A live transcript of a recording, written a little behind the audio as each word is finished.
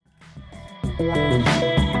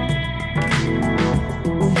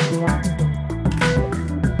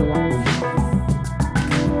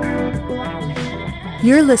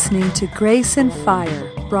You're listening to Grace and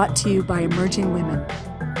Fire, brought to you by Emerging Women.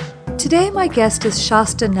 Today, my guest is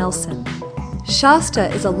Shasta Nelson.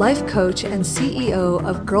 Shasta is a life coach and CEO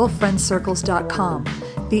of GirlfriendCircles.com,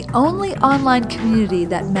 the only online community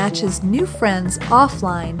that matches new friends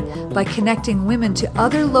offline by connecting women to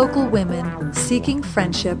other local women seeking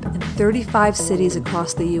friendship in 35 cities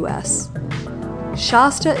across the U.S.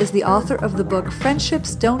 Shasta is the author of the book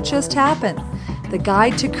Friendships Don't Just Happen, the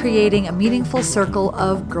guide to creating a meaningful circle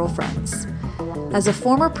of girlfriends. As a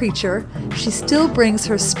former preacher, she still brings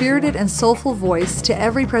her spirited and soulful voice to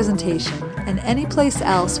every presentation and any place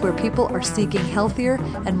else where people are seeking healthier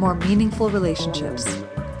and more meaningful relationships.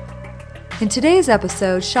 In today's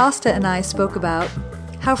episode, Shasta and I spoke about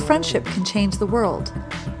how friendship can change the world,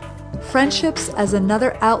 friendships as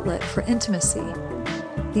another outlet for intimacy,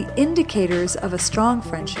 the indicators of a strong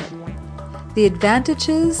friendship, the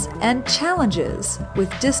advantages and challenges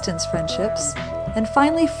with distance friendships, and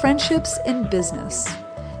finally, friendships in business.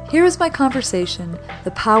 Here is my conversation,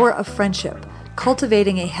 The Power of Friendship,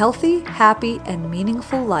 Cultivating a Healthy, Happy, and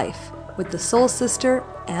Meaningful Life, with the soul sister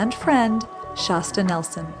and friend, Shasta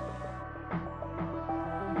Nelson.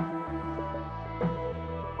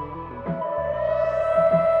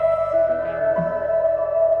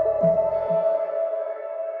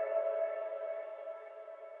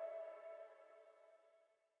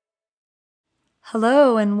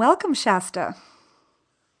 Hello and welcome, Shasta.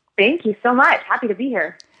 Thank you so much. Happy to be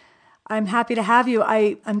here. I'm happy to have you.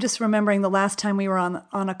 I'm just remembering the last time we were on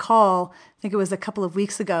a call, I think it was a couple of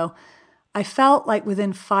weeks ago, I felt like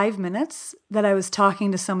within 5 minutes that I was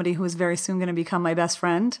talking to somebody who was very soon going to become my best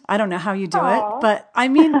friend. I don't know how you do Aww. it, but I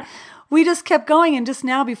mean, we just kept going. And just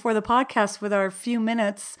now before the podcast with our few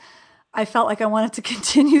minutes, I felt like I wanted to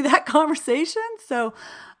continue that conversation. So,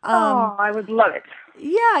 I would love it.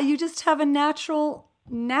 Yeah, you just have a natural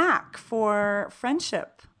knack for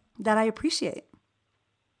friendship that I appreciate.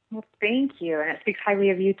 Well, thank you. And it speaks highly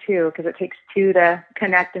of you too, because it takes two to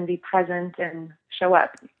connect and be present and show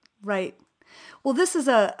up. Right. Well, this is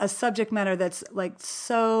a subject matter that's like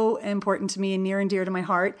so important to me and near and dear to my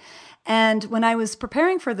heart. And when I was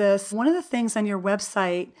preparing for this, one of the things on your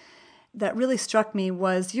website that really struck me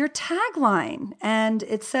was your tagline. And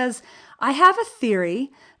it says, I have a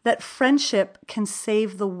theory that friendship can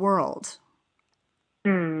save the world.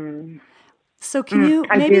 So can you,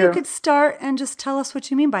 maybe you could start and just tell us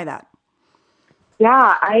what you mean by that.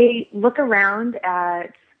 Yeah, I look around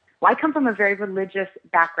at, I come from a very religious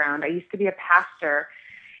background. I used to be a pastor.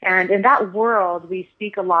 And in that world, we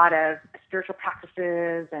speak a lot of spiritual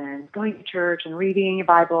practices and going to church and reading the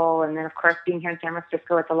Bible. And then, of course, being here in San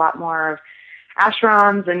Francisco, it's a lot more of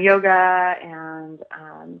ashrams and yoga and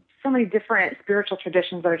so many different spiritual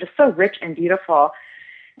traditions that are just so rich and beautiful.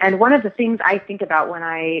 And one of the things I think about when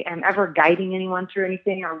I am ever guiding anyone through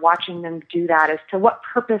anything or watching them do that is to what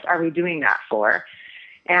purpose are we doing that for?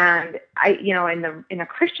 And in a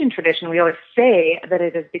Christian tradition, we always say that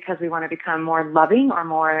it is because we want to become more loving or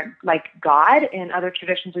more like God. In other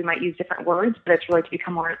traditions, we might use different words, but it's really to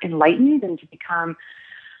become more enlightened and to become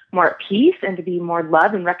more at peace and to be more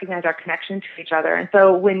loved and recognize our connection to each other. And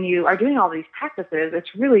so when you are doing all these practices,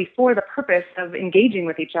 it's really for the purpose of engaging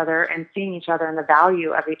with each other and seeing each other and the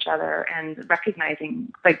value of each other and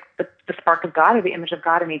recognizing like the spark of God or the image of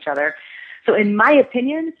God in each other. So in my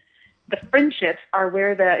opinion, the friendships are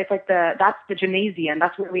where that's the gymnasium.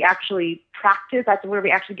 That's where we actually practice. That's where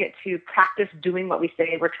we actually get to practice doing what we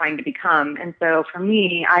say we're trying to become. And so for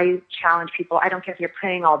me, I challenge people. I don't care if you're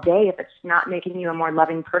praying all day. If it's not making you a more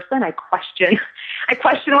loving person, I question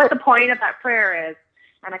what the point of that prayer is.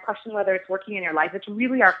 And I question whether it's working in your life. It's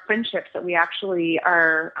really our friendships that we actually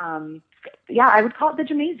are, I would call it the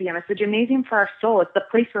gymnasium. It's the gymnasium for our soul. It's the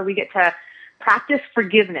place where we get to practice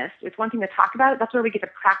forgiveness. It's one thing to talk about it. That's where we get to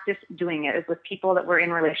practice doing it, is with people that we're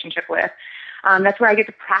in relationship with. That's where I get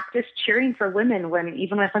to practice cheering for women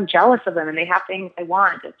even if I'm jealous of them and they have things I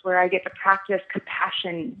want. It's where I get to practice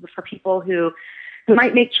compassion for people who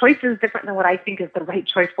might make choices different than what I think is the right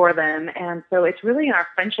choice for them. And so it's really in our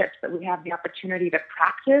friendships that we have the opportunity to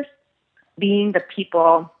practice being the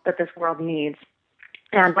people that this world needs.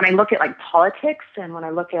 And when I look at like politics and when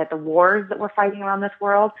I look at the wars that we're fighting around this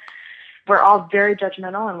world, we're all very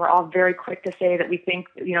judgmental and we're all very quick to say that we think,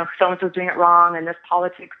 so-and-so's doing it wrong and this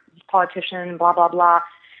politician, blah, blah, blah.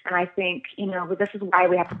 And I think, this is why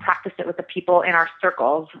we have to practice it with the people in our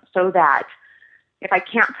circles, so that if I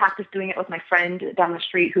can't practice doing it with my friend down the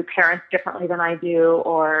street who parents differently than I do,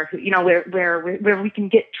 or who, where we can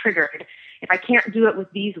get triggered, if I can't do it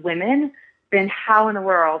with these women, then how in the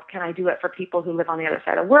world can I do it for people who live on the other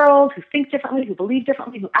side of the world, who think differently, who believe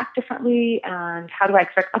differently, who act differently? And how do I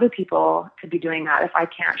expect other people to be doing that if I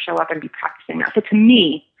can't show up and be practicing that? So to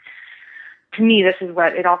me, this is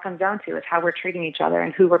what it all comes down to, is how we're treating each other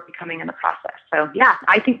and who we're becoming in the process. So yeah,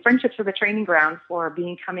 I think friendships are the training ground for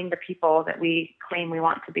becoming the people that we claim we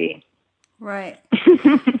want to be. Right.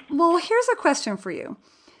 Well, here's a question for you.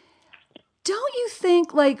 Don't you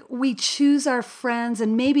think like we choose our friends,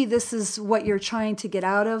 and maybe this is what you're trying to get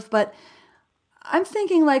out of, but I'm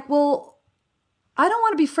thinking like, well, I don't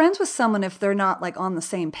want to be friends with someone if they're not like on the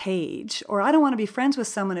same page, or I don't want to be friends with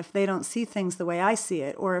someone if they don't see things the way I see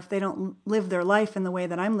it, or if they don't live their life in the way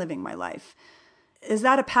that I'm living my life. Is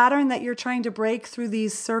that a pattern that you're trying to break through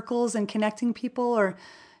these circles and connecting people, or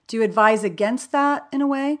do you advise against that in a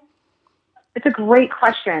way? It's a great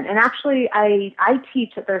question. And actually, I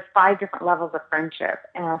teach that there's 5 different levels of friendship,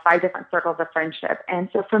 5 different circles of friendship. And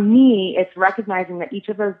so for me, it's recognizing that each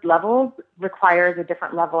of those levels requires a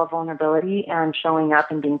different level of vulnerability and showing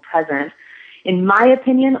up and being present. In my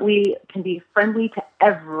opinion, we can be friendly to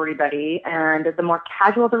everybody. And the more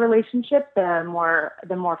casual the relationship, the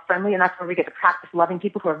more friendly. And that's where we get to practice loving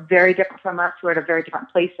people who are very different from us, who are at a very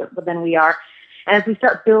different place than we are. And as we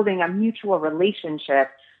start building a mutual relationship,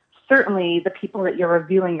 certainly the people that you're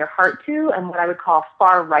revealing your heart to, and what I would call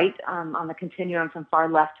far right on the continuum from far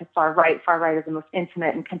left to far right is the most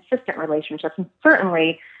intimate and consistent relationships. And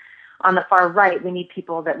certainly on the far right, we need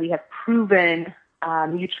people that we have proven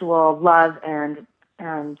mutual love and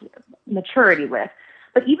maturity with.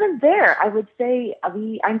 But even there, I would say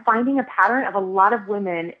I'm finding a pattern of a lot of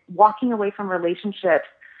women walking away from relationships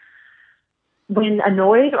when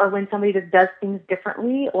annoyed, or when somebody just does things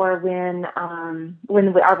differently, or when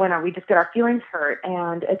we just get our feelings hurt.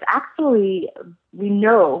 And it's actually, we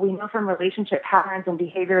know from relationship patterns and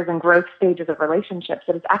behaviors and growth stages of relationships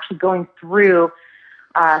that it's actually going through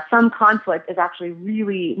some conflict is actually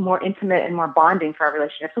really more intimate and more bonding for our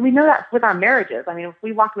relationships. So we know that with our marriages. I mean, if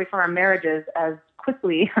we walk away from our marriages as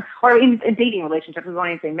quickly, or in dating relationships, we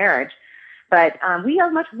won't even say marriage, but we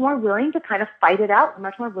are much more willing to kind of fight it out. We're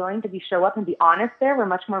much more willing to show up and be honest there. We're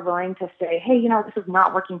much more willing to say, hey, this is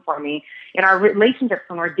not working for me. In our relationships,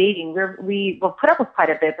 when we're dating, we will put up with quite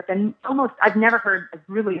a bit, but then I've never heard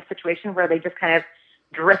really a situation where they just kind of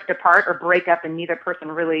drift apart or break up and neither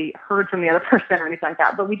person really heard from the other person or anything like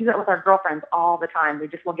that. But we do that with our girlfriends all the time. We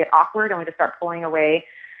just will get awkward and we just start pulling away.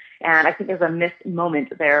 And I think there's a missed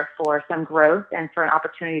moment there for some growth and for an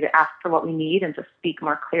opportunity to ask for what we need and to speak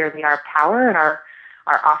more clearly our power and our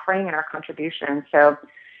offering and our contribution. So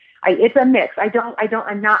it's a mix.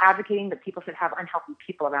 I'm not advocating that people should have unhealthy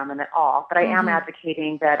people around them at all, but I am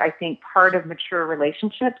advocating that I think part of mature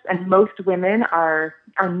relationships, and most women are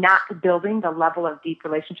not building the level of deep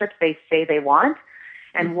relationships they say they want.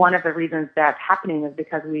 And one of the reasons that's happening is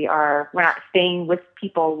because we're not staying with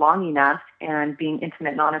people long enough and being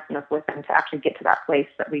intimate and honest enough with them to actually get to that place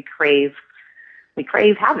that we crave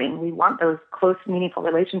having. We want those close, meaningful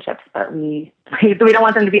relationships, but we don't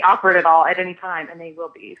want them to be awkward at all at any time, and they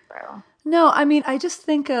will be. So no, I mean, I just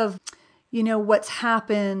think of, what's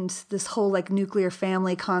happened, this whole like nuclear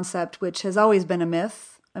family concept, which has always been a myth.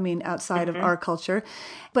 I mean, outside of our culture,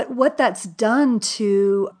 but what that's done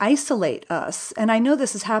to isolate us. And I know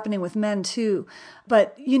this is happening with men too,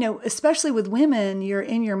 but, especially with women, you're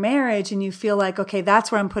in your marriage and you feel like, okay,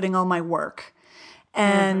 that's where I'm putting all my work.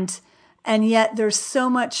 And yet there's so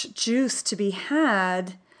much juice to be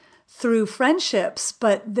had through friendships,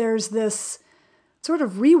 but there's this sort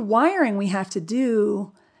of rewiring we have to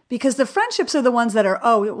do. Because the friendships are the ones that are,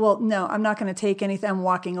 oh, well, no, I'm not going to take anything. I'm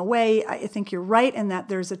walking away. I think you're right in that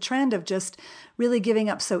there's a trend of just really giving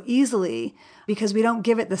up so easily because we don't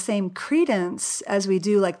give it the same credence as we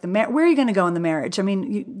do like where are you going to go in the marriage? I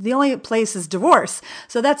mean, the only place is divorce.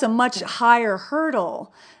 So that's a much higher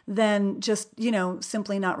hurdle than just,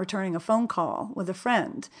 simply not returning a phone call with a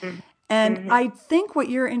friend. And I think what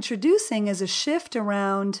you're introducing is a shift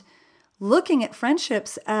around looking at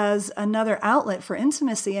friendships as another outlet for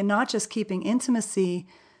intimacy and not just keeping intimacy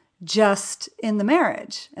just in the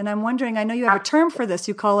marriage. And I'm wondering, I know you have a term for this.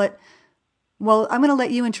 You call it, well, I'm going to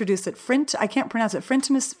let you introduce it. I can't pronounce it.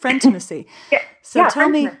 Frientimacy. So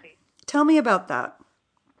tell me about that.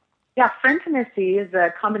 Yeah, frientimacy is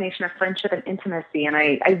a combination of friendship and intimacy. And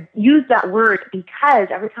I use that word because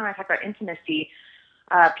every time I talk about intimacy,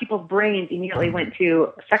 people's brains immediately went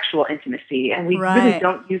to sexual intimacy, and we really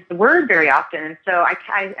don't use the word very often. And so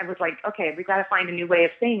I was like, okay, we've got to find a new way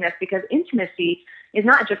of saying this, because intimacy is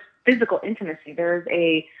not just physical intimacy. There's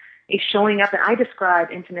a a showing up. And I describe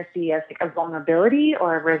intimacy as like a vulnerability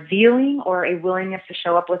or a revealing or a willingness to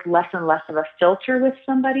show up with less and less of a filter with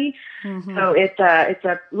somebody. Mm-hmm. So it's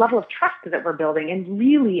a level of trust that we're building. And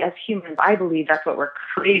really, as humans, I believe that's what we're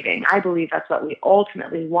craving. I believe that's what we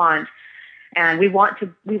ultimately want. And we want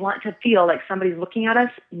to feel like somebody's looking at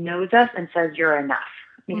us, knows us, and says, you're enough.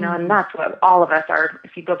 You know, and that's what all of us are.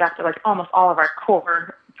 If you go back to like almost all of our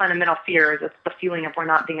core fundamental fears, it's the feeling of we're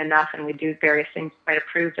not being enough, and we do various things to try to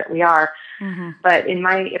prove that we are. Mm-hmm. But in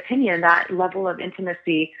my opinion, that level of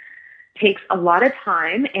intimacy takes a lot of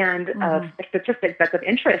time, and a statistic that's of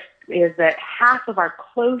interest is that half of our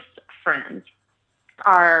close friends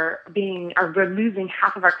we're losing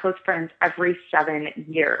half of our close friends every 7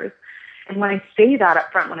 years. And when I say that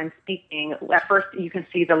up front when I'm speaking, at first you can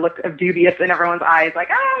see the look of dubious in everyone's eyes, like,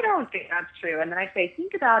 I don't think that's true. And then I say,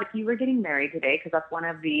 think about if you were getting married today, because that's one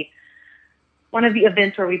of the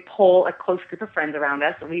events where we pull a close group of friends around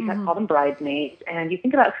us, and we call them bridesmaids. And you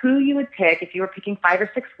think about who you would pick if you were picking 5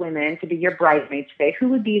 or 6 women to be your bridesmaids today. Who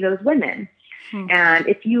would be those women? And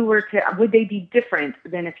if you were to, would they be different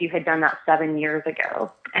than if you had done that 7 years ago?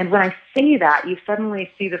 And when I say that, you suddenly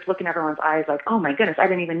see this look in everyone's eyes like, oh my goodness, I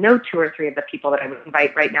didn't even know 2 or 3 of the people that I would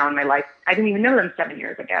invite right now in my life. I didn't even know them 7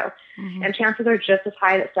 years ago. Mm-hmm. And chances are just as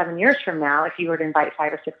high that 7 years from now, if you were to invite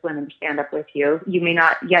 5 or 6 women to stand up with you, you may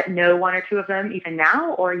not yet know 1 or 2 of them even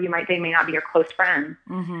now, or they may not be your close friends.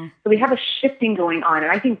 Mm-hmm. So we have a shifting going on.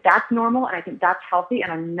 And I think that's normal, and I think that's healthy.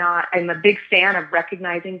 And I'm a big fan of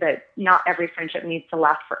recognizing that not every friendship needs to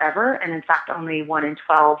last forever. And in fact, only 1 in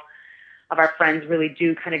 12 of our friends really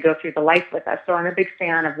do kind of go through the life with us. So I'm a big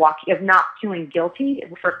fan of not feeling guilty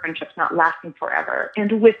for friendships not lasting forever.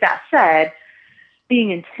 And with that said,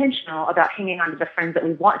 being intentional about hanging on to the friends that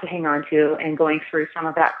we want to hang on to and going through some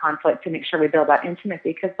of that conflict to make sure we build that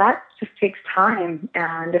intimacy, because that just takes time.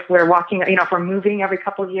 And if we're if we're moving every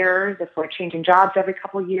couple of years, if we're changing jobs every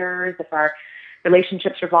couple of years, if our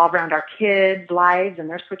relationships revolve around our kids' lives and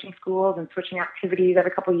they're switching schools and switching activities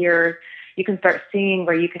every couple of years, you can start seeing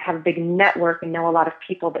where you could have a big network and know a lot of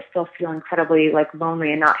people, but still feel incredibly lonely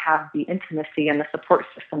and not have the intimacy and the support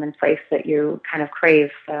system in place that you kind of crave.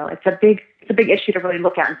 So it's a big issue to really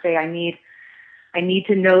look at and say, I need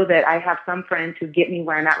to know that I have some friends who get me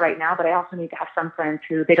where I'm at right now, but I also need to have some friends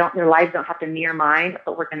who their lives don't have to mirror mine,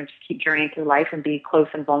 but we're going to just keep journeying through life and be close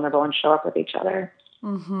and vulnerable and show up with each other.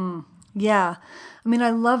 Mm-hmm. Yeah. I mean,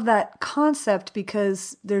 I love that concept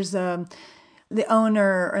because there's the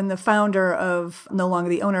owner and the founder of, no longer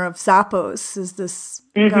the owner of Zappos, is this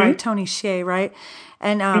guy, Tony Hsieh, right?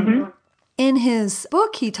 And in his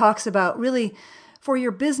book, he talks about really for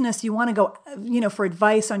your business, you want to go, for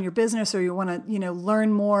advice on your business, or you want to,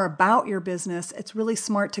 learn more about your business. It's really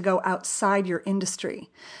smart to go outside your industry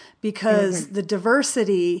because the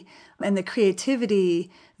diversity and the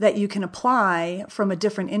creativity that you can apply from a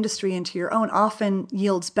different industry into your own often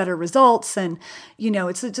yields better results. And,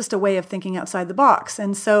 it's just a way of thinking outside the box.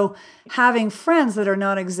 And so having friends that are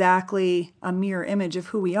not exactly a mirror image of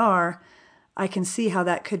who we are, I can see how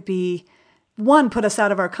that could be, 1, put us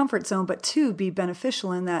out of our comfort zone, but 2, be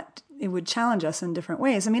beneficial in that it would challenge us in different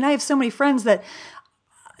ways. I mean, I have so many friends that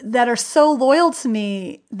are so loyal to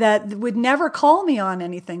me that would never call me on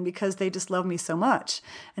anything because they just love me so much.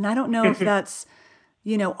 And I don't know if that's,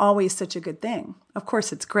 always such a good thing. Of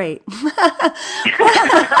course, it's great.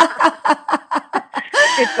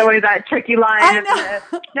 It's always that tricky line. I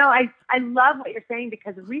know. No, I love what you're saying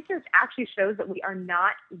because research actually shows that we are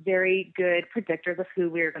not very good predictors of who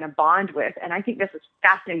we're going to bond with. And I think this is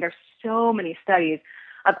fascinating. There's so many studies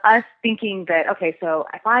of us thinking that, okay, so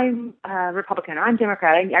if I'm Republican or I'm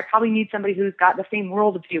Democrat, I probably need somebody who's got the same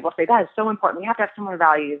worldview. We'll say that is so important. We have to have similar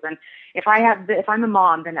values. And if I'm a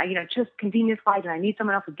mom, then just convenience-wise, and I need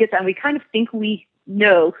someone else who gets that. And we kind of think we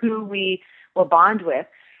know who we will bond with.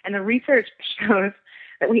 And the research shows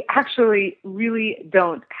that we actually really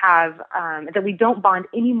don't have, that we don't bond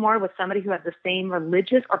anymore with somebody who has the same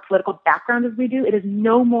religious or political background as we do. It is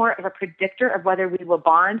no more of a predictor of whether we will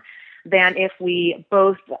bond than if we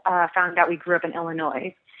both found out we grew up in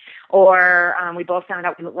Illinois, or we both found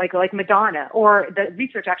out we look like Madonna, or the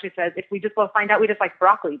research actually says if we just both find out we just like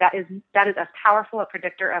broccoli, that is as powerful a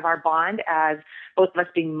predictor of our bond as both of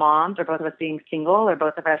us being moms, or both of us being single, or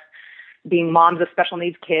both of us being moms of special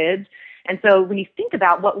needs kids. And so when you think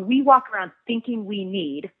about what we walk around thinking we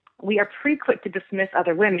need, we are pretty quick to dismiss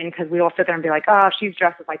other women because we all sit there and be like, oh, she's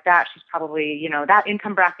dressed like that. She's probably, that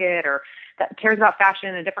income bracket, or that cares about fashion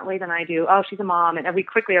in a different way than I do. Oh, she's a mom. And we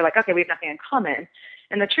quickly are like, okay, we have nothing in common.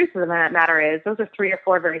 And the truth of the matter is those are 3 or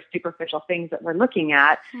 4 very superficial things that we're looking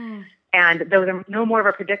at. And those are no more of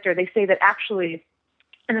a predictor. They say that actually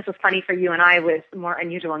and this was funny for you and I with more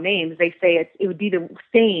unusual names, they say it would be the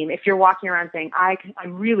same if you're walking around saying,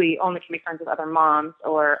 I'm really only can be friends with other moms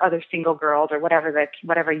or other single girls or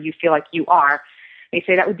whatever you feel like you are. They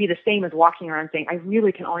say that would be the same as walking around saying, I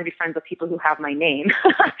really can only be friends with people who have my name.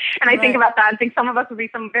 And I think about that and think some of us would be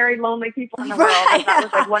some very lonely people in the world. If that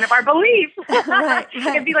was like one of our beliefs.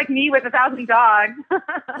 It'd be like me with 1,000 dogs.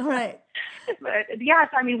 Right. But yes,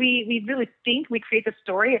 I mean, we really think we create the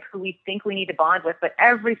story of who we think we need to bond with, but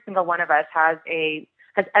every single one of us has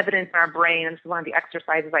evidence in our brain. And this is one of the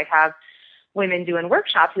exercises I have women do in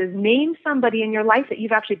workshops is name somebody in your life that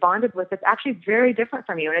you've actually bonded with that's actually very different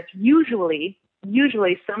from you. And it's usually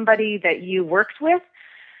somebody that you worked with,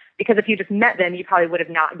 because if you just met them, you probably would have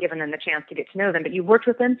not given them the chance to get to know them, but you worked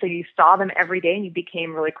with them, so you saw them every day and you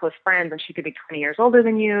became really close friends. And she could be 20 years older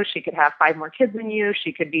than you. She could have 5 more kids than you.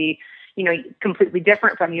 She could be, completely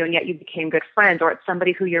different from you, and yet you became good friends. Or it's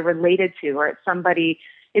somebody who you're related to, or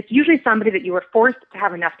it's usually somebody that you were forced to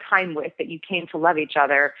have enough time with that you came to love each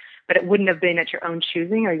other, but it wouldn't have been at your own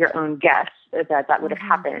choosing or your own guess that would have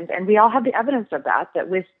happened. And we all have the evidence of that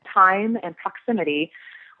with time and proximity,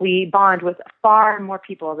 we bond with far more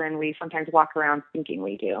people than we sometimes walk around thinking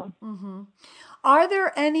we do. Mm-hmm. Are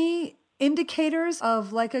there any indicators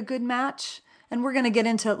of like a good match? And we're going to get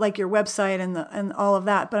into like your website and all of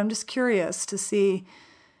that, but I'm just curious to see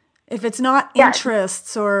if it's not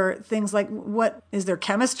interests or things like, what is there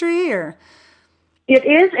chemistry or? It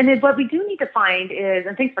is, and what we do need to find is,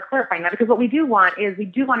 and thanks for clarifying that, because what we do want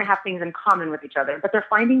to have things in common with each other, but they're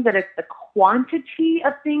finding that it's the quantity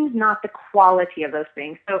of things, not the quality of those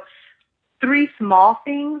things. So 3 small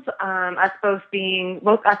things, us both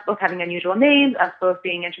having unusual names, us both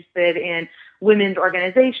being interested in women's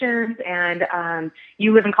organizations, and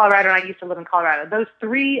you live in Colorado and I used to live in Colorado. Those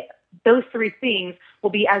three things will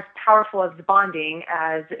be as powerful as bonding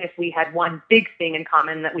as if we had one big thing in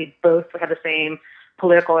common, that we both have the same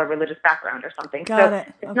political or religious background or something. Got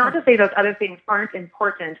it. It's not to say those other things aren't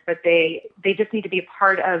important, but they just need to be a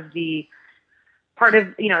part of, it's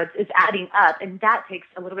adding up. And that takes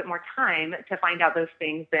a little bit more time to find out those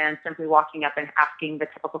things than simply walking up and asking the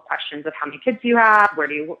typical questions of how many kids do you have, where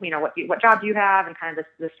do you, what job do you have, and kind of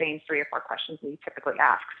the same 3 or 4 questions we typically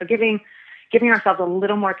ask. So giving ourselves a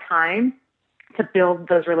little more time to build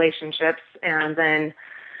those relationships and then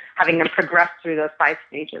having them progress through those 5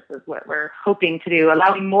 stages is what we're hoping to do,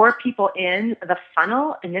 allowing more people in the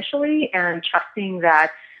funnel initially and trusting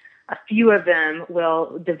that a few of them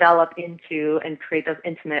will develop into and create those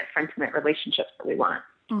intimate, friendship relationships that we want.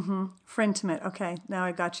 Mm-hmm. Friendship. Okay. Now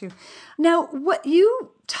I got you. Now, what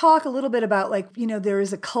you talk a little bit about, there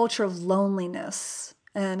is a culture of loneliness,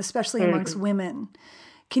 and especially amongst women.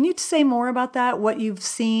 Can you say more about that, what you've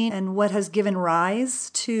seen and what has given rise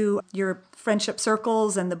to your friendship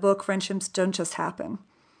circles and the book Friendships Don't Just Happen?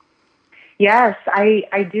 Yes,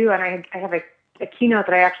 I do. And I have a keynote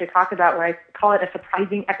that I actually talk about where I call it a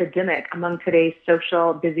surprising epidemic among today's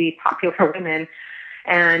social, busy, popular women.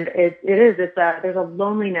 And there's a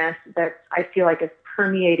loneliness that I feel like is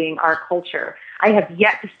permeating our culture. I have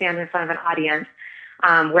yet to stand in front of an audience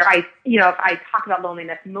where if I talk about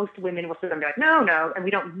loneliness, most women will sit there and be like, no, and we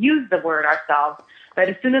don't use the word ourselves. But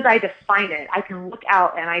as soon as I define it, I can look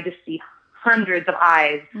out and I just see hundreds of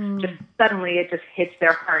eyes. Just suddenly it just hits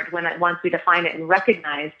their heart once we define it and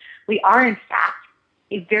recognize we are in fact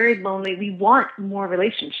a very lonely. We want more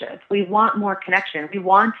relationships. We want more connection. We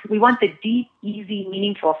want the deep, easy,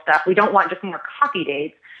 meaningful stuff. We don't want just more coffee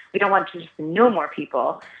dates. We don't want to just know more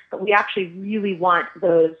people, but we actually really want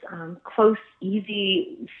those close,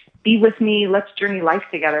 easy, be with me, let's journey life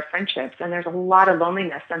together friendships. And there's a lot of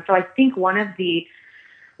loneliness. And so I think one of the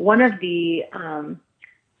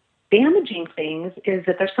damaging things is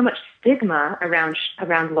that there's so much stigma around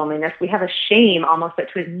loneliness. We have a shame almost that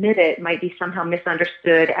to admit it might be somehow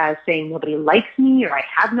misunderstood as saying nobody likes me, or I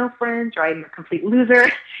have no friends, or I'm a complete loser.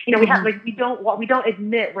 We don't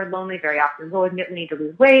admit we're lonely very often. We'll admit we need to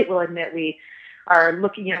lose weight. We'll admit we are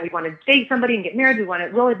looking, we want to date somebody and get married.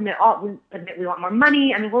 We'll admit we want more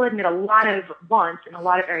money. I mean, we'll admit a lot of wants in a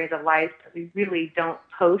lot of areas of life that we really don't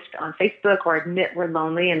post on Facebook or admit we're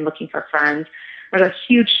lonely and looking for friends. There's a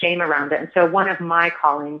huge shame around it. And so one of my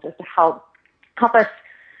callings is to help us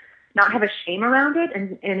not have a shame around it.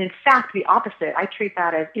 And in fact, the opposite. I treat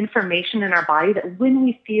that as information in our body that when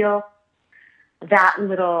we feel that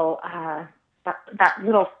little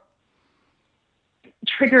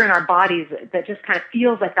trigger in our bodies that just kind of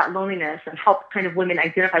feels like that loneliness, and help kind of women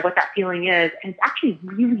identify what that feeling is. And it's actually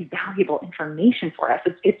really valuable information for us.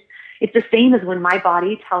 It's the same as when my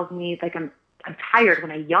body tells me like I'm tired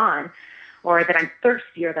when I yawn. or that I'm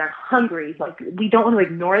thirsty or that I'm hungry. Like, we don't want to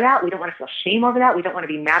ignore that. We don't want to feel shame over that. We don't want to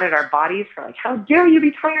be mad at our bodies for like, how dare you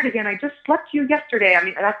be tired again? I just slept you yesterday. I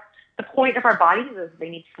mean, that's the point of our bodies is they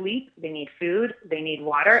need sleep, they need food, they need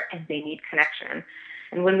water, and they need connection.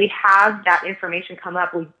 And when we have that information come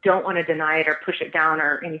up, we don't want to deny it or push it down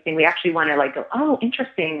or anything. We actually want to like go, oh,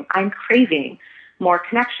 interesting. I'm craving more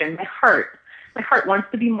connection. My heart wants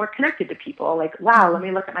to be more connected to people. Like, wow, let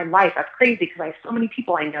me look at my life. That's crazy because I have so many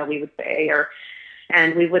people I know, we would say,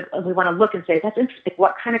 and we want to look and say, that's interesting.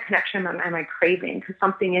 What kind of connection am I craving? Because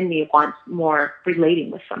something in me wants more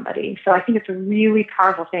relating with somebody. So I think it's a really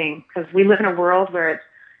powerful thing because we live in a world where it's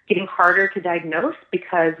getting harder to diagnose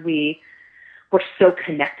because we're so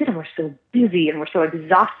connected and we're so busy and we're so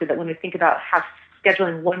exhausted that when we think about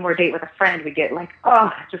scheduling one more date with a friend, we get like,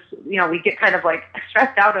 we get kind of like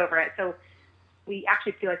stressed out over it. So we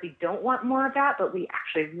actually feel like we don't want more of that, but we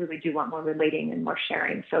actually really do want more relating and more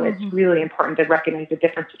sharing. So it's really important to recognize the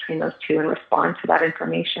difference between those two and respond to that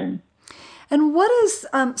information. And what is,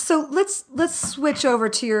 so let's switch over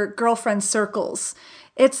to your girlfriend circles.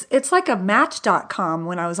 It's like a Match.com.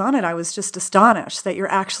 When I was on it, I was just astonished that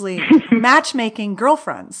you're actually matchmaking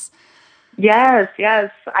girlfriends. Yes.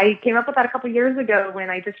 I came up with that a couple of years ago when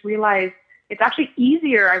I just realized it's actually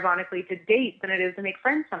easier, ironically, to date than it is to make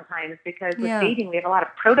friends sometimes because with dating, we have a lot of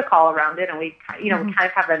protocol around it and we kind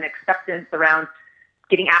of have an acceptance around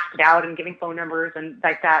getting asked out and giving phone numbers and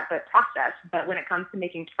like that, the process. But when it comes to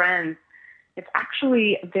making friends, it's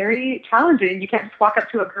actually very challenging. You can't just walk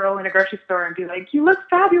up to a girl in a grocery store and be like, you look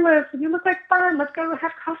fabulous, you look like fun, let's go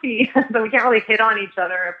have coffee. So we can't really hit on each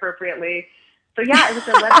other appropriately. So yeah, it was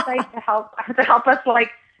a website to help us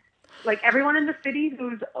like everyone in the city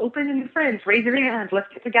who's open and friends, raise your hand,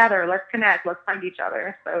 let's get together, let's connect, let's find each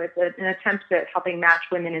other. So it's an attempt at helping match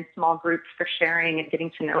women in small groups for sharing and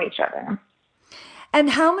getting to know each other. And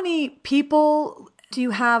how many people do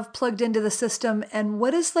you have plugged into the system, and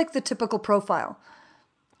what is like the typical profile?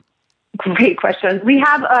 Great question. We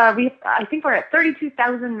have, I think we're at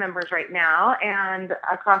 32,000 members right now and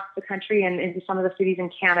across the country and into some of the cities in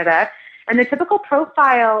Canada. And the typical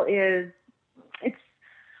profile is,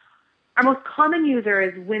 our most common user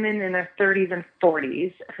is women in their 30s and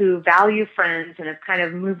 40s who value friends and have kind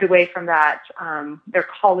of moved away from that, their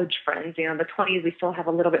college friends. You know, in the 20s, we still have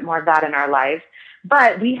a little bit more of that in our lives.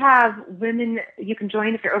 But we have women, you can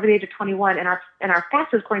join if you're over the age of 21, and our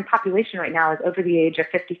fastest growing population right now is over the age of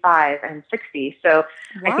 55 and 60. So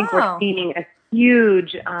I think we're seeing a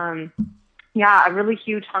huge, a really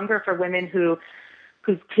huge hunger for women whose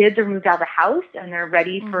kids are moved out of the house and they're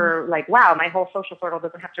ready for like, wow, my whole social circle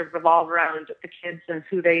doesn't have to revolve around the kids and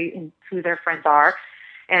who their friends are.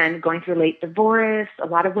 And going through late divorce, a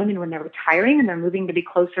lot of women, when they're retiring and they're moving to be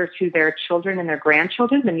closer to their children and their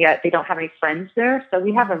grandchildren, and yet they don't have any friends there. So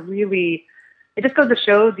we have it just goes to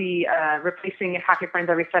show the replacing half your friends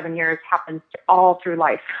every 7 years happens all through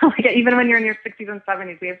life. Like even when you're in your 60s and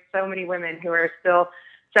 70s, we have so many women who are still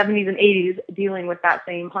 70s and 80s dealing with that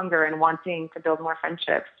same hunger and wanting to build more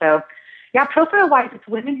friendships. So yeah, profile-wise, it's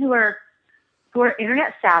women who are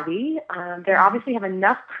internet savvy. They obviously have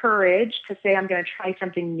enough courage to say, I'm going to try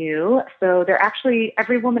something new. So they're actually,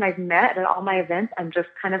 every woman I've met at all my events, I'm just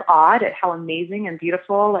kind of awed at how amazing and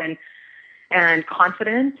beautiful and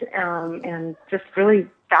confident and just really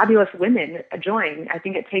fabulous women join. I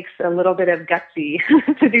think it takes a little bit of gutsy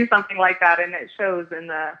to do something like that, and it shows in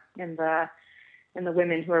the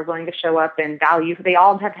women who are willing to show up and value. They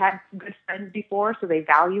all have had good friends before, so they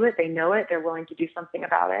value it, they know it, they're willing to do something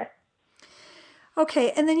about it.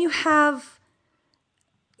 Okay, and then you have,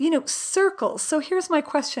 circles. So here's my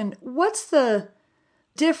question. What's the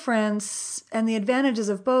difference and the advantages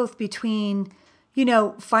of both between,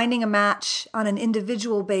 finding a match on an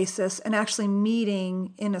individual basis and actually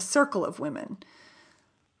meeting in a circle of women?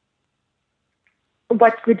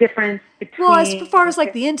 What's the difference between... Well, as far as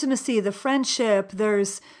like the intimacy, the friendship,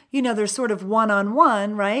 there's sort of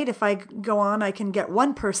one-on-one, right? If I go on, I can get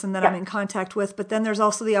one person that I'm in contact with, but then there's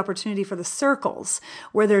also the opportunity for the circles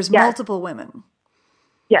where there's multiple women.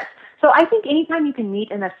 Yes. So I think anytime you can meet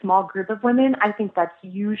in a small group of women, I think that's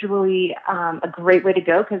usually a great way to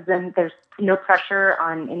go, because then there's no pressure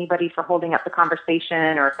on anybody for holding up the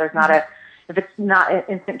conversation, or if it's not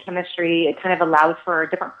instant chemistry, it kind of allows for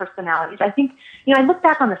different personalities. I think, I look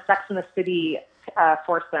back on the Sex and the City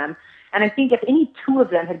foursome, and I think if any two of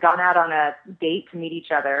them had gone out on a date to meet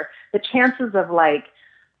each other, the chances of like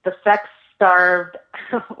the sex-starved,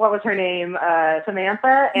 what was her name,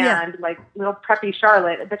 Samantha, and like little preppy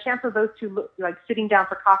Charlotte, the chance of those two like sitting down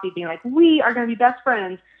for coffee being like, we are going to be best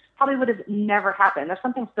friends, probably would have never happened. There's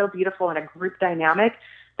something so beautiful in a group dynamic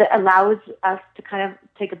that allows us to kind of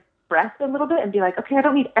take a express a little bit and be like, okay, I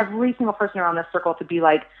don't need every single person around this circle to be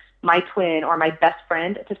like my twin or my best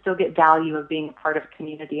friend to still get value of being a part of a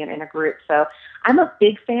community and in a group. So I'm a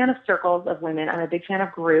big fan of circles of women. I'm a big fan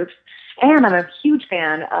of groups. And I'm a huge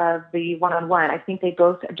fan of the one-on-one. I think they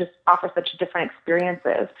both just offer such different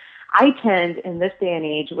experiences. I tend in this day and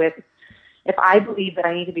age if I believe that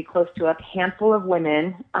I need to be close to a handful of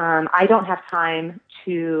women, I don't have time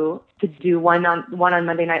to do one on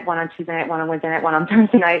Monday night, one on Tuesday night, one on Wednesday night, one on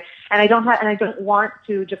Thursday night, and I don't want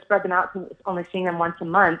to just spread them out to only seeing them once a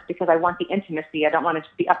month because I want the intimacy. I don't want to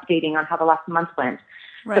just be updating on how the last month went.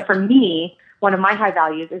 Right. So for me, one of my high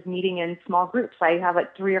values is meeting in small groups. I have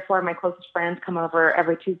like 3 or 4 of my closest friends come over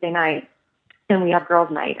every Tuesday night, and we have girls'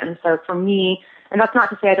 night. And so for me, and that's not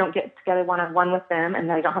to say I don't get together one-on-one with them,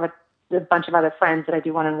 and I don't have a bunch of other friends that I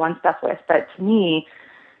do one-on-one stuff with. But to me,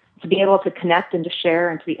 to be able to connect and to share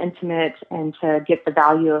and to be intimate and to get the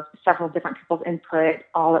value of several different people's input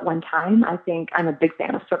all at one time, I think I'm a big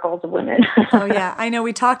fan of circles of women. Oh, yeah. I know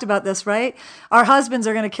we talked about this, right? Our husbands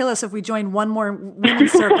are going to kill us if we join one more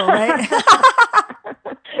women's circle, right?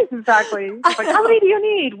 Exactly. It's like, how many do you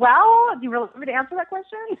need? Well, do you really want me to answer that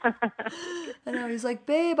question? I know. He's like,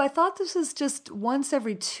 babe, I thought this was just once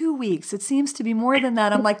every 2 weeks. It seems to be more than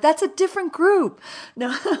that. I'm like, that's a different group.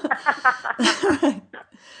 No.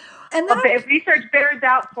 And then if research bears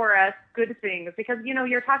out for us good things, because,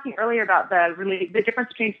 you're talking earlier about the difference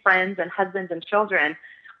between friends and husbands and children.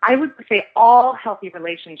 I would say all healthy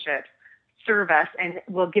relationships serve us and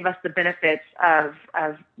will give us the benefits of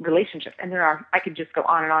relationships. And I could just go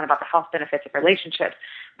on and on about the health benefits of relationships.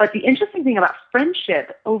 But the interesting thing about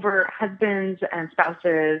friendship over husbands and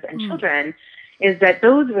spouses and children is that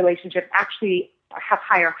those relationships actually have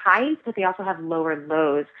higher highs, but they also have lower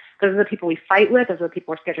lows. Those are the people we fight with. Those are the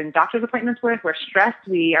people we're scheduling doctor's appointments with. We're stressed.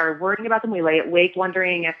 We are worrying about them. We lay awake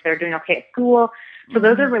wondering if they're doing okay at school. So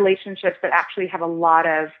those are relationships that actually have a lot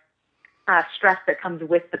of stress that comes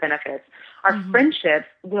with the benefits. Our friendships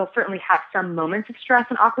will certainly have some moments of stress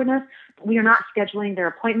and awkwardness. But we are not scheduling their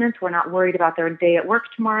appointments. We're not worried about their day at work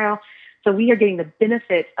tomorrow. So we are getting the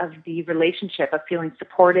benefits of the relationship, of feeling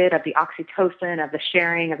supported, of the oxytocin, of the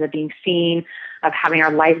sharing, of the being seen, of having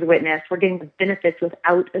our lives witnessed. We're getting the benefits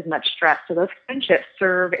without as much stress. So those friendships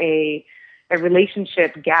serve a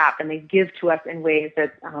relationship gap, and they give to us in ways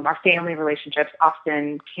that our family relationships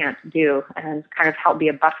often can't do, and kind of help be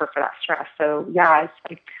a buffer for that stress. So yeah,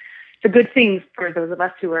 it's a good thing for those of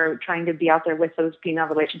us who are trying to be out there with those female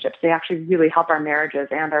relationships. They actually really help our marriages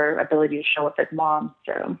and our ability to show up as moms.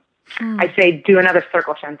 So I say do another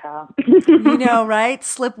circle, Chantal. Right?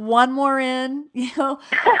 Slip one more in,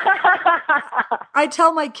 I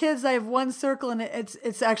tell my kids I have one circle and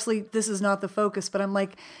it's actually, this is not the focus, but I'm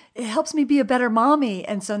like, it helps me be a better mommy.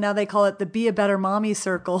 And so now they call it the Be a Better Mommy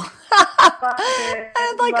circle.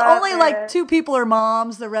 And like 2 people are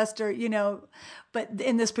moms, the rest are, but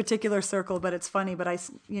in this particular circle, but it's funny, but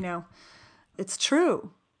it's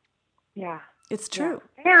true. Yeah. It's true.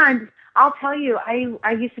 Yeah. And I'll tell you,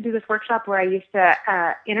 I used to do this workshop where I used to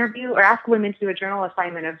interview or ask women to do a journal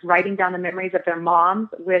assignment of writing down the memories of their moms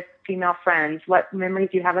with female friends. What memories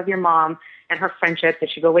do you have of your mom and her friendships?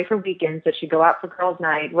 Did she go away for weekends? Did she go out for girls'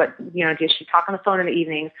 night? Did she talk on the phone in the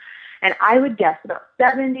evenings? And I would guess about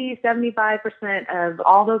 75% of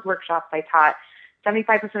all those workshops I taught,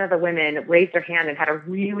 75% of the women raised their hand and had a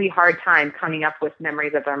really hard time coming up with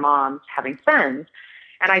memories of their moms having friends.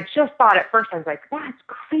 And I just thought at first, I was like, that's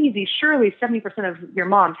crazy. Surely 70% of your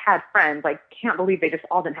moms had friends. I can't believe they just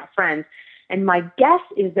all didn't have friends. And my guess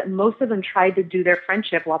is that most of them tried to do their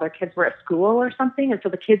friendship while their kids were at school or something. And so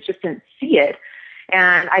the kids just didn't see it.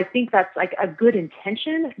 And I think that's like a good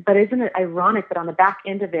intention, but isn't it ironic that on the back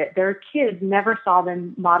end of it, their kids never saw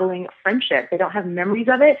them modeling friendship. They don't have memories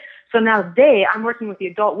of it. So now I'm working with the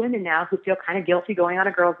adult women now who feel kind of guilty going on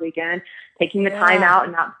a girls' weekend, taking the time out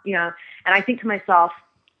and not, and I think to myself,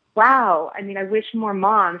 wow, I mean, I wish more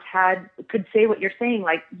moms could say what you're saying.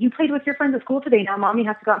 Like, you played with your friends at school today. Now mommy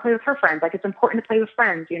has to go out and play with her friends. Like, it's important to play with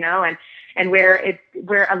friends, and where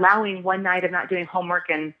we're allowing one night of not doing homework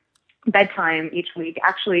and bedtime each week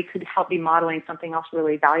actually could help be modeling something else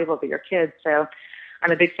really valuable to your kids. So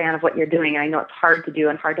I'm a big fan of what you're doing. I know it's hard to do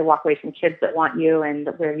and hard to walk away from kids that want you and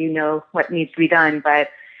where what needs to be done, but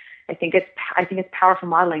I think it's powerful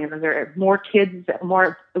modeling, and there are more kids,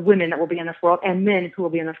 more women that will be in this world, and men who will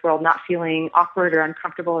be in this world not feeling awkward or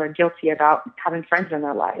uncomfortable or guilty about having friends in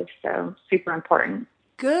their lives. So super important.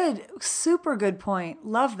 Good, super good point.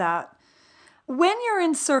 Love that. When you're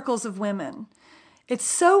in circles of women, it's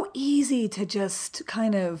so easy to just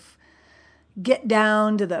kind of get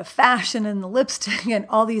down to the fashion and the lipstick, and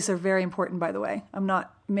all these are very important, by the way. I'm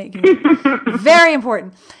not making very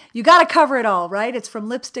important. You got to cover it all, right? It's from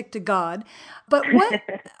lipstick to God. But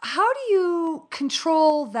how do you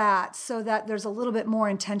control that so that there's a little bit more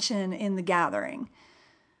intention in the gathering?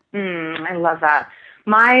 I love that.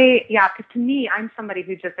 Because to me, I'm somebody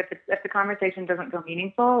who just, if the conversation doesn't feel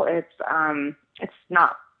meaningful, it's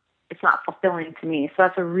not fulfilling to me. So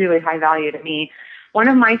that's a really high value to me. One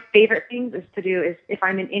of my favorite things to do is if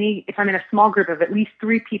I'm in a small group of at least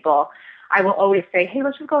 3 people, I will always say, hey,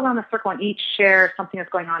 let's just go around the circle and each share something that's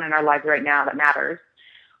going on in our lives right now that matters,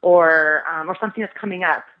 or something that's coming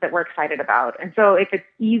up that we're excited about. And so if it's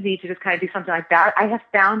easy to just kind of do something like that, I have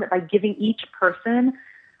found that by giving each person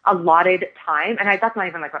allotted time, and that's not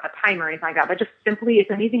even like about a time or anything like that, but just simply, it's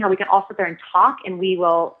amazing how we can all sit there and talk, and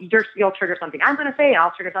you'll trigger something I'm going to say, and I'll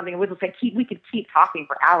trigger something, and we could keep talking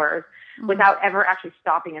for hours without ever actually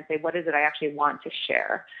stopping and say, what is it I actually want to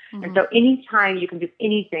share? And so anytime you can do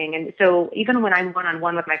anything, and so even when I'm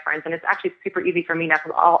one-on-one with my friends, and it's actually super easy for me now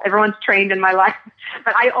because everyone's trained in my life,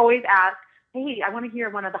 but I always ask, hey, I want to hear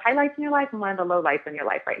one of the highlights in your life and one of the lowlights in your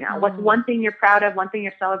life right now. What's one thing you're proud of, one thing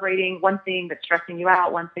you're celebrating, one thing that's stressing you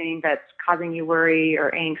out, one thing that's causing you worry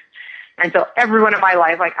or angst? And so everyone in my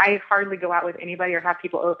life, like I hardly go out with anybody or have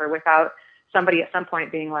people over without somebody at some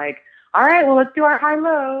point being like, all right, well, let's do our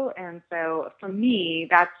high-low. And so for me,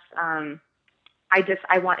 that's,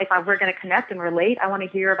 if we're going to connect and relate, I want to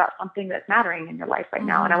hear about something that's mattering in your life right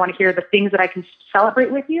now. And I want to hear the things that I can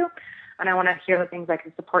celebrate with you. And I want to hear the things I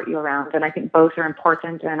can support you around. And I think both are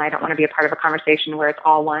important. And I don't want to be a part of a conversation where it's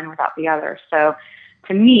all one without the other. So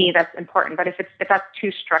to me, that's important. But if that's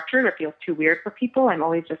too structured or feels too weird for people, I'm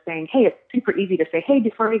always just saying, hey, it's super easy to say, hey,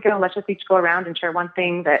 before we go, let's just each go around and share one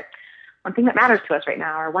thing that matters to us right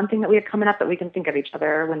now, or one thing that we have coming up that we can think of each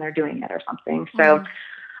other when they're doing it or something. So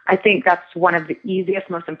I think that's one of the easiest,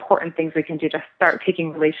 most important things we can do to start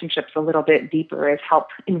taking relationships a little bit deeper, is help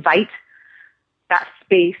invite that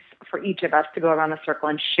space for each of us to go around the circle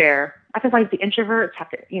and share. I feel like the introverts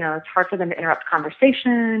it's hard for them to interrupt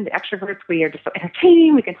conversation. The extroverts, we are just so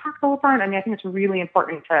entertaining. We can talk the whole time. I mean, I think it's really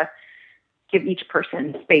important to give each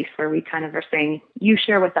person space where we kind of are saying, you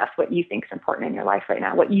share with us what you think is important in your life right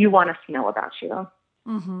now, what you want us to know about you.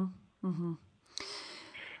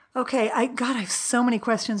 Okay. I have so many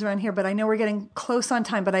questions around here, but I know we're getting close on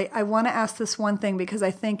time, but I want to ask this one thing, because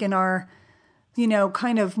I think in our,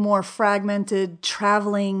 kind of more fragmented,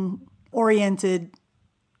 traveling oriented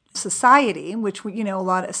society, which, a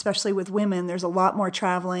lot, especially with women, there's a lot more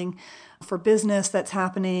traveling for business that's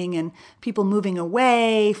happening, and people moving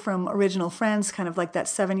away from original friends, kind of like that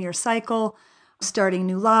 7-year cycle, starting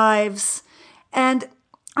new lives. And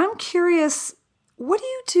I'm curious, what do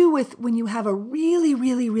you do when you have a really,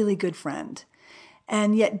 really, really good friend,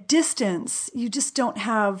 and yet distance, you just don't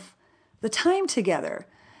have the time together?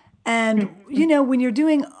 And, when you're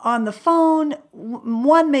doing on the phone,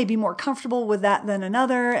 one may be more comfortable with that than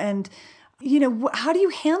another. And, how do you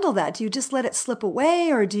handle that? Do you just let it slip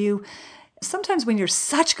away? Or sometimes when you're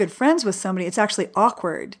such good friends with somebody, it's actually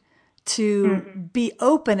awkward to be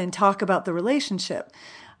open and talk about the relationship.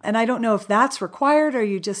 And I don't know if that's required, or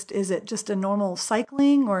is it just a normal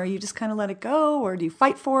cycling, or you just kind of let it go, or do you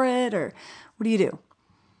fight for it, or what do you do?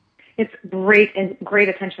 It's great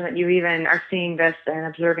attention that you even are seeing this and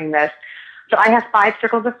observing this. So I have 5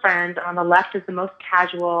 circles of friends. On the left is the most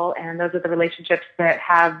casual, and those are the relationships that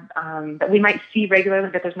have that we might see regularly,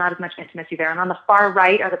 but there's not as much intimacy there. And on the far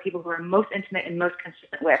right are the people who are most intimate and most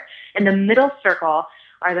consistent with. In the middle circle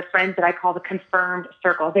are the friends that I call the confirmed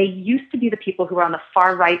circle. They used to be the people who are on the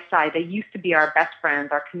far right side. They used to be our best friends,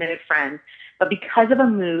 our committed friends. But because of a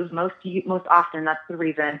move, most often that's the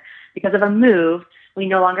reason, because of a move, we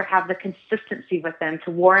no longer have the consistency with them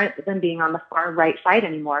to warrant them being on the far right side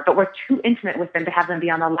anymore. But we're too intimate with them to have them be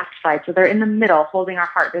on the left side. So they're in the middle, holding our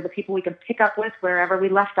heart. They're the people we can pick up with wherever we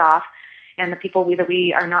left off, and the people that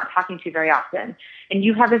we are not talking to very often. And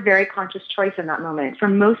you have a very conscious choice in that moment. For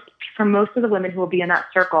most of the women who will be in that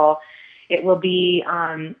circle, it will be,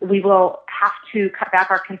 we will have to cut back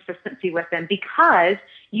our consistency with them, because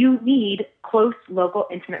you need close, local,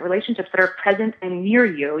 intimate relationships that are present and near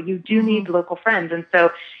you. You do need local friends. And so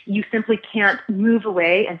you simply can't move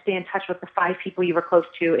away and stay in touch with the 5 people you were close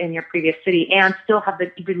to in your previous city and still have the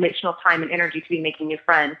relational time and energy to be making new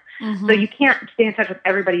friends. So you can't stay in touch with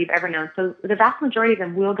everybody you've ever known. So the vast majority of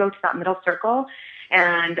them will go to that middle circle,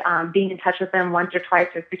 and being in touch with them once or twice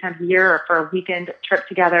or 3 times a year or for a weekend trip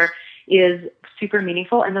together is super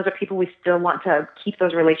meaningful. And those are people we still want to keep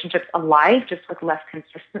those relationships alive, just with less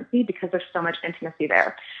consistency, because there's so much intimacy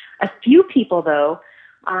there. A few people, though,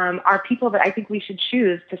 are people that I think we should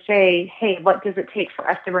choose to say, hey, what does it take for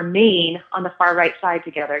us to remain on the far right side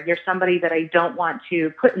together? You're somebody that I don't want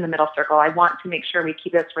to put in the middle circle. I want to make sure we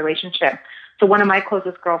keep this relationship. So one of my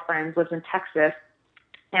closest girlfriends lives in Texas,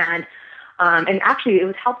 and actually it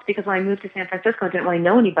was helped because when I moved to San Francisco and didn't really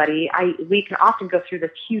know anybody, we can often go through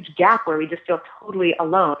this huge gap where we just feel totally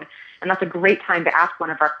alone. And that's a great time to ask one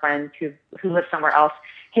of our friends who lives somewhere else,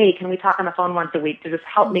 hey, can we talk on the phone once a week to just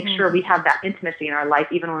help make sure we have that intimacy in our life,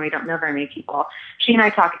 even when we don't know very many people. She and I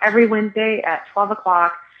talk every Wednesday at 12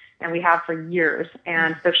 o'clock, and we have for years.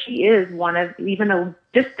 And so she is one of, even though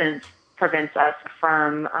distance prevents us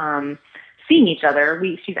from seeing each other,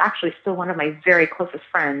 she's actually still one of my very closest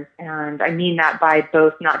friends. And I mean that by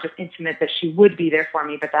both not just intimate, that she would be there for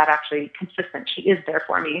me, but that actually consistent. She is there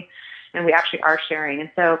for me, and we actually are sharing. And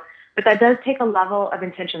so, but that does take a level of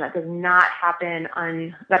intention that does not happen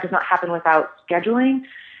without scheduling.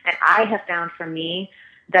 And I have found for me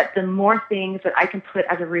that the more things that I can put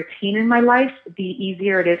as a routine in my life, the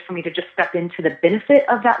easier it is for me to just step into the benefit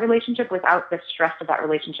of that relationship without the stress of that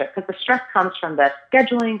relationship. Because the stress comes from the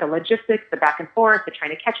scheduling, the logistics, the back and forth, the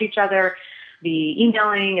trying to catch each other, the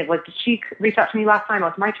emailing, did she reach out to me last time? Oh,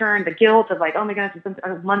 it's my turn. The guilt of like, oh my goodness, it's been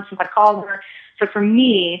a month since I called her. So for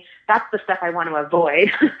me, that's the stuff I want to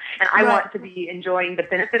avoid. And I want to be enjoying the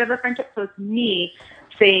benefit of the friendship. So it's me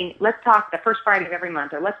saying, let's talk the first Friday of every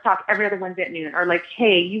month, or let's talk every other Wednesday at noon, or like,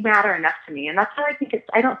 hey, you matter enough to me. And that's how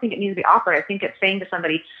I don't think it needs to be awkward. I think it's saying to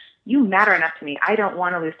somebody, you matter enough to me. I don't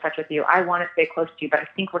want to lose touch with you. I want to stay close to you, but I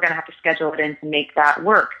think we're going to have to schedule it in to make that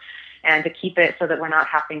work, and to keep it so that we're not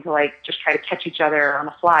having to like just try to catch each other on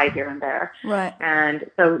the fly here and there. Right. And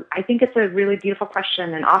so I think it's a really beautiful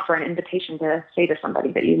question and offer an invitation to say to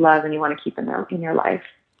somebody that you love and you want to keep in your life.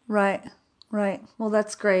 Right. Right. Well,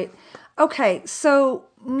 that's great. Okay. So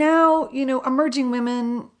now, Emerging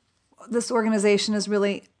Women, this organization is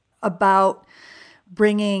really about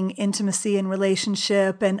bringing intimacy and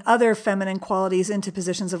relationship and other feminine qualities into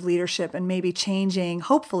positions of leadership, and maybe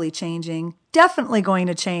hopefully changing, definitely going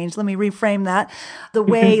to change. Let me reframe that. The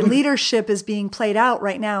way leadership is being played out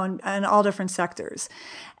right now in all different sectors.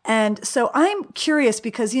 And so I'm curious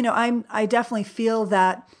because, I definitely feel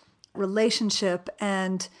that relationship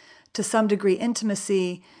and to some degree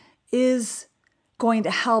intimacy is going to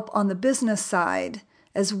help on the business side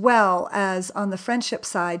as well as on the friendship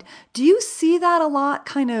side. Do you see that a lot,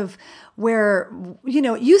 kind of where,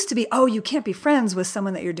 it used to be, oh, you can't be friends with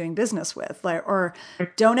someone that you're doing business with, or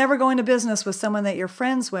don't ever go into business with someone that you're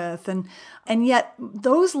friends with. And yet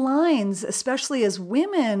those lines, especially as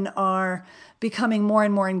women are becoming more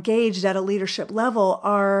and more engaged at a leadership level,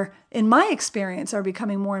 are, in my experience, are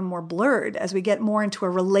becoming more and more blurred as we get more into a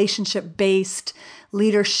relationship-based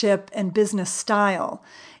leadership and business style.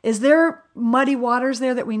 Is there muddy waters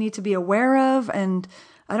there that we need to be aware of? And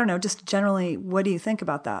I don't know, just generally, what do you think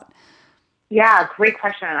about that? Yeah, great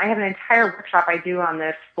question. I have an entire workshop I do on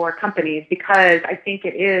this for companies because I think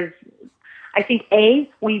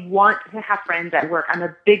we want to have friends at work. I'm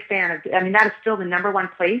a big fan of, that is still the number one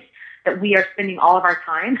place that we are spending all of our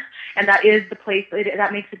time. And that is the place,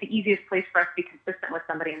 that makes it the easiest place for us to be consistent with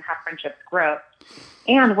somebody and have friendships grow.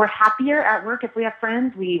 And we're happier at work if we have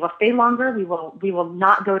friends. We will stay longer. We will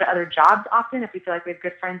not go to other jobs often. If we feel like we have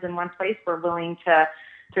good friends in one place, we're willing to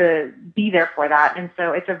be there for that. And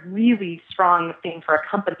so it's a really strong thing for a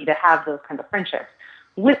company to have those kinds of friendships.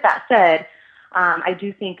 With that said, I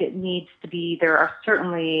do think it needs to be, there are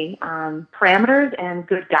certainly parameters and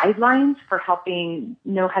good guidelines for helping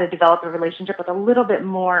know how to develop a relationship with a little bit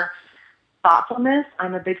more thoughtfulness.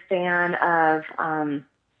 I'm a big fan of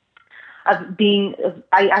being,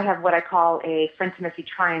 I have what I call a friend-intimacy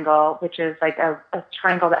triangle, which is like a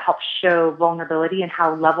triangle that helps show vulnerability and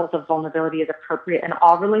how levels of vulnerability is appropriate in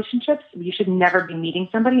all relationships. You should never be meeting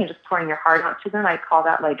somebody and just pouring your heart out to them. I call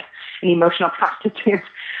that like an emotional prostitute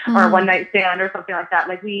or a one-night stand or something like that.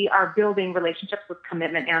 Like, we are building relationships with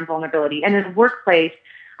commitment and vulnerability. And in the workplace,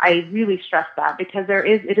 I really stress that because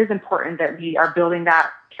it is important that we are building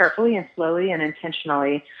that carefully and slowly and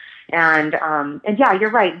intentionally. And yeah, you're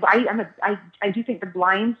right. I do think the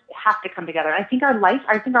lines have to come together. I think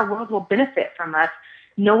our world will benefit from us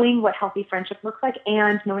knowing what healthy friendship looks like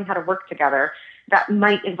and knowing how to work together. That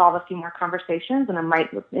might involve a few more conversations, and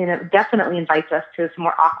it definitely invites us to some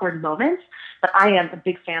more awkward moments. But I am a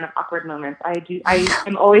big fan of awkward moments.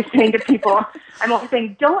 I'm always saying to people,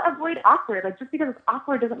 don't avoid awkward. Like, just because it's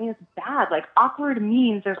awkward doesn't mean it's bad. Like, awkward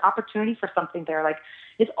means there's opportunity for something there. Like,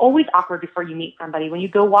 it's always awkward before you meet somebody. When you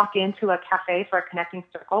go walk into a cafe for a connecting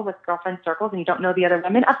circle with girlfriend circles and you don't know the other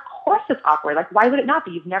women, of course it's awkward. Like, why would it not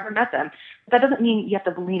be? You've never met them. But that doesn't mean you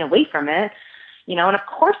have to lean away from it. And of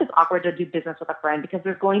course it's awkward to do business with a friend because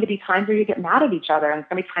there's going to be times where you get mad at each other, and there's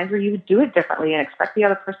going to be times where you do it differently and expect the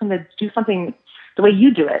other person to do something the way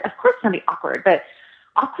you do it. Of course it's going to be awkward, but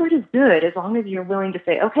awkward is good as long as you're willing to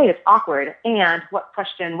say, okay, it's awkward, and what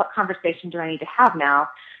conversation do I need to have now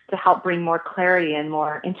to help bring more clarity and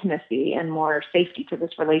more intimacy and more safety to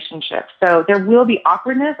this relationship? So there will be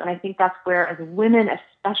awkwardness, and I think that's where, as women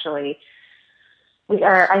especially, we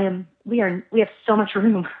have so much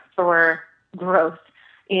room for growth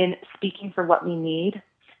in speaking for what we need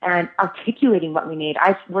and articulating what we need.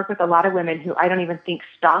 I work with a lot of women who I don't even think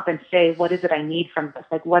stop and say, what is it I need from this?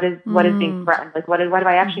 Like, what is being threatened? Like, what do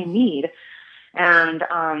I actually need? And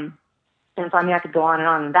so, I could go on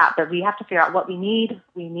and that, but we have to figure out what we need.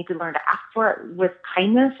 We need to learn to ask for it with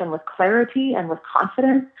kindness and with clarity and with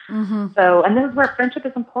confidence. Mm-hmm. So, and this is where friendship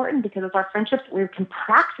is important, because it's our friendships where we can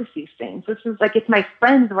practice these things. This is like, it's my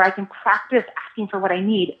friends where I can practice asking for what I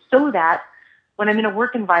need, so that when I'm in a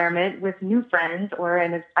work environment with new friends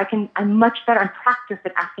I'm much better. I'm practiced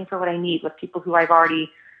at asking for what I need with people who've already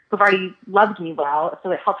loved me well. So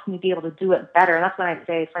it helps me be able to do it better. And that's when I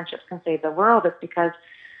say friendships can save the world. It's because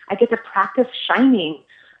I get to practice shining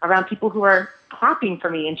around people who are clapping for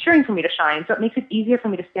me and cheering for me to shine. So it makes it easier for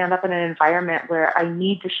me to stand up in an environment where I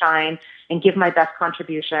need to shine and give my best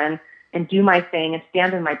contribution and do my thing and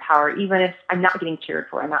stand in my power, even if I'm not getting cheered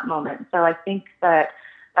for in that moment. So I think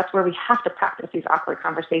that's where we have to practice these awkward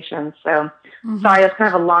conversations. So sorry, that's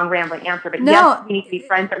kind of a long rambling answer, but yes, we need to be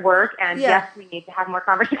friends at work, and yes, we need to have more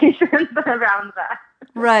conversations around that.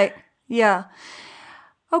 Right. Yeah.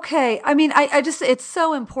 Okay. It's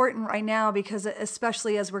so important right now, because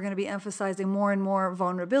especially as we're going to be emphasizing more and more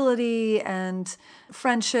vulnerability and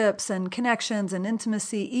friendships and connections and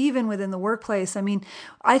intimacy, even within the workplace.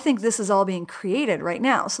 I think this is all being created right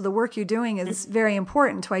now. So the work you're doing is very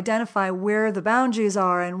important to identify where the boundaries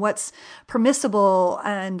are and what's permissible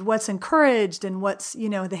and what's encouraged and what's,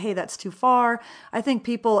 hey, that's too far. I think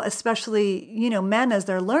people, especially, men, as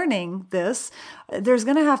they're learning this, there's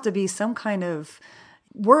going to have to be some kind of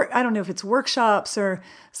I don't know if it's workshops or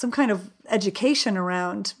some kind of education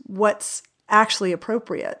around what's actually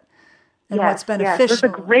appropriate and what's beneficial. Yes, those are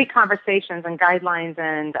great conversations and guidelines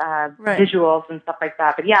and visuals and stuff like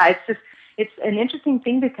that. But it's an interesting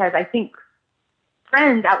thing, because I think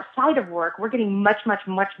friends outside of work, we're getting much, much,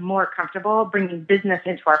 much more comfortable bringing business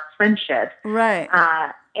into our friendship. Right.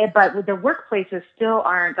 But with the workplaces still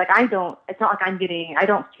aren't, I don't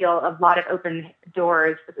feel a lot of open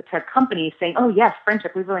doors to companies saying, oh yes,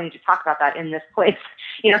 friendship, we really need to talk about that in this place.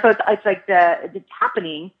 So it's like it's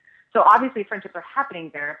happening. So obviously friendships are happening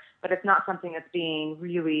there, but it's not something that's being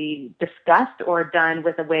really discussed or done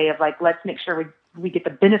with a way of let's make sure we get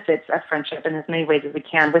the benefits of friendship in as many ways as we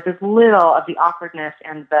can, with as little of the awkwardness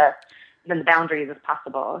and the boundaries as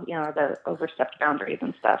possible, the overstepped boundaries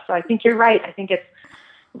and stuff. So I think you're right. I think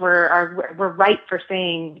we're right for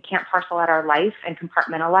saying we can't parcel out our life and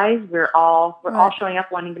compartmentalize. We're all showing up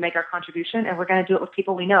wanting to make our contribution, and we're going to do it with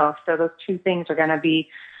people we know. So those two things are going to be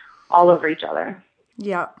all over each other.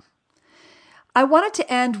 Yeah. I wanted to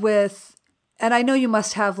end with, and I know you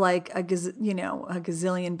must have a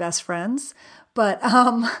gazillion best friends, but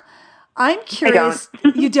I'm curious. I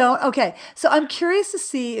don't. You don't? Okay. So I'm curious to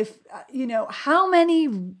see if, how many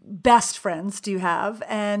best friends do you have,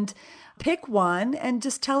 and pick one and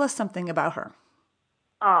just tell us something about her.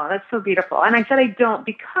 Oh, that's so beautiful. And I said I don't,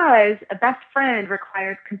 because a best friend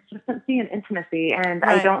requires consistency and intimacy. And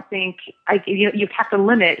I don't think you have to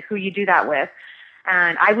limit who you do that with.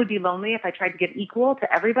 And I would be lonely if I tried to give equal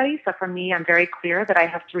to everybody. So for me, I'm very clear that I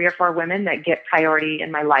have 3 or 4 women that get priority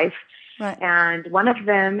in my life. Right. And one of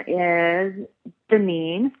them is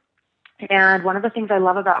Deneen. And one of the things I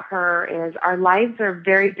love about her is our lives are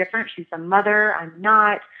very different. She's a mother. I'm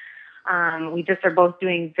not. We just are both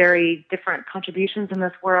doing very different contributions in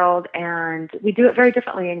this world, and we do it very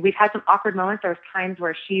differently. And we've had some awkward moments. There's times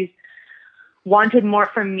where she's wanted more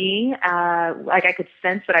from me. I could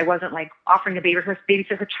sense that I wasn't offering to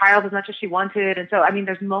babysit her child as much as she wanted. And so,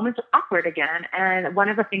 there's moments of awkward again. And one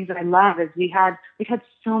of the things that I love is we've had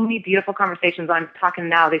so many beautiful conversations. I'm talking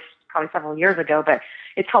now, this probably several years ago, but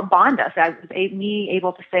it's helped bond us. As me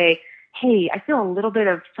able to say, hey, I feel a little bit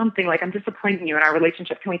of something, I'm disappointing you in our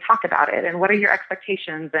relationship. Can we talk about it? And what are your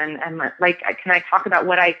expectations? And can I talk about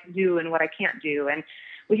what I do and what I can't do? And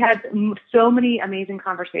we had so many amazing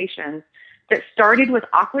conversations that started with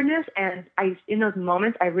awkwardness. And in those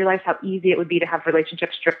moments, I realized how easy it would be to have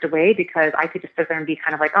relationships drift away, because I could just sit there and be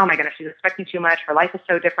kind of oh my goodness, she's expecting too much. Her life is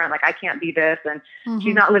so different. I can't be this. And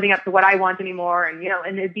she's not living up to what I want anymore. And,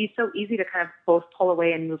 and it'd be so easy to kind of both pull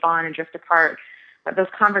away and move on and drift apart. But those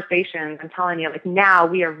conversations, I'm telling you, like now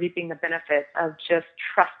we are reaping the benefits of just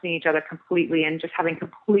trusting each other completely and just having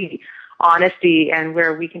complete honesty, and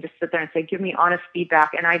where we can just sit there and say, give me honest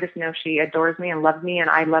feedback. And I just know she adores me and loves me,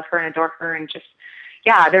 and I love her and adore her. And just,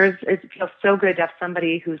 yeah, it feels so good to have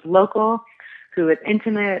somebody who's local, who is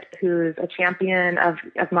intimate, who's a champion of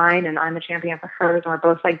mine, and I'm a champion for hers. And we're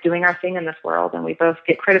both like doing our thing in this world, and we both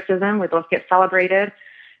get criticism, we both get celebrated,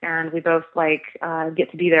 and we both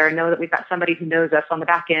get to be there and know that we've got somebody who knows us on the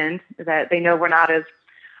back end, that they know we're not as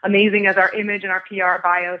amazing as our image and our PR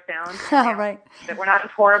bio sounds. Right. That we're not as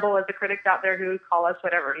horrible as the critics out there who call us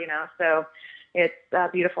whatever, So it's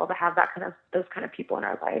beautiful to have those kind of people in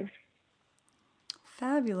our lives.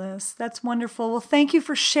 Fabulous. That's wonderful. Well, thank you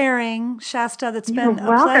for sharing, Shasta. That's been You're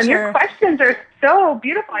welcome. a pleasure. Your questions are so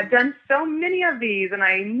beautiful. I've done so many of these, and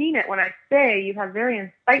I mean it when I say you have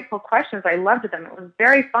very insightful questions. I loved them. It was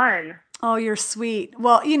very fun. Oh, you're sweet.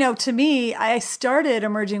 Well, to me, I started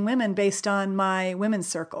Emerging Women based on my women's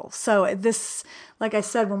circle. So this, like I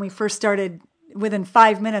said, when we first started, within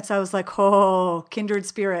 5 minutes, I was like, oh, kindred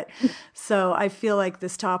spirit. So I feel like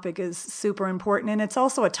this topic is super important. And it's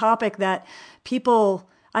also a topic that people,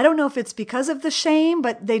 I don't know if it's because of the shame,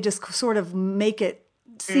 but they just sort of make it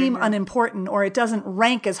seem unimportant, or it doesn't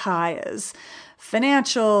rank as high as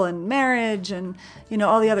financial and marriage and,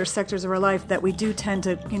 all the other sectors of our life that we do tend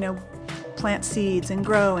to, plant seeds and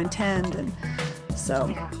grow and tend. And so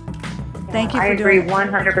thank you for doing it. I agree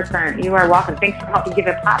 100%. You are welcome. Thanks for helping give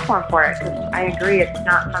a platform for it. 'Cause I agree, it's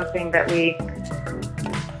not something that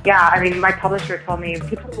my publisher told me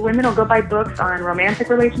women will go buy books on romantic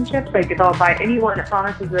relationships. They'll buy anyone that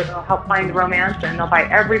promises that they'll help find romance, and they'll buy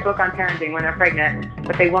every book on parenting when they're pregnant,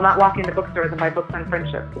 but they will not walk into bookstores and buy books on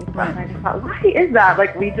friendship. Right. And I just thought, why is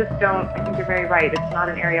that? We just don't, I think you're very right. It's not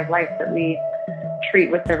an area of life that we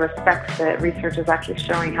treat with the respect that research is actually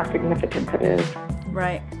showing how significant it is.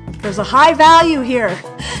 Right. There's a high value here.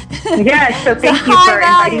 Yes, so thank you for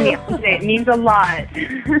inviting me on today. It means a lot.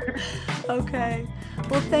 Okay.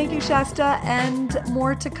 Well, thank you, Shasta, and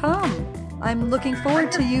more to come. I'm looking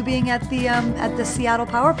forward to you being at the Seattle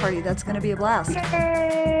Power Party. That's going to be a blast.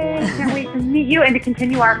 Yay! Can't wait to meet you and to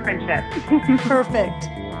continue our friendship. Perfect.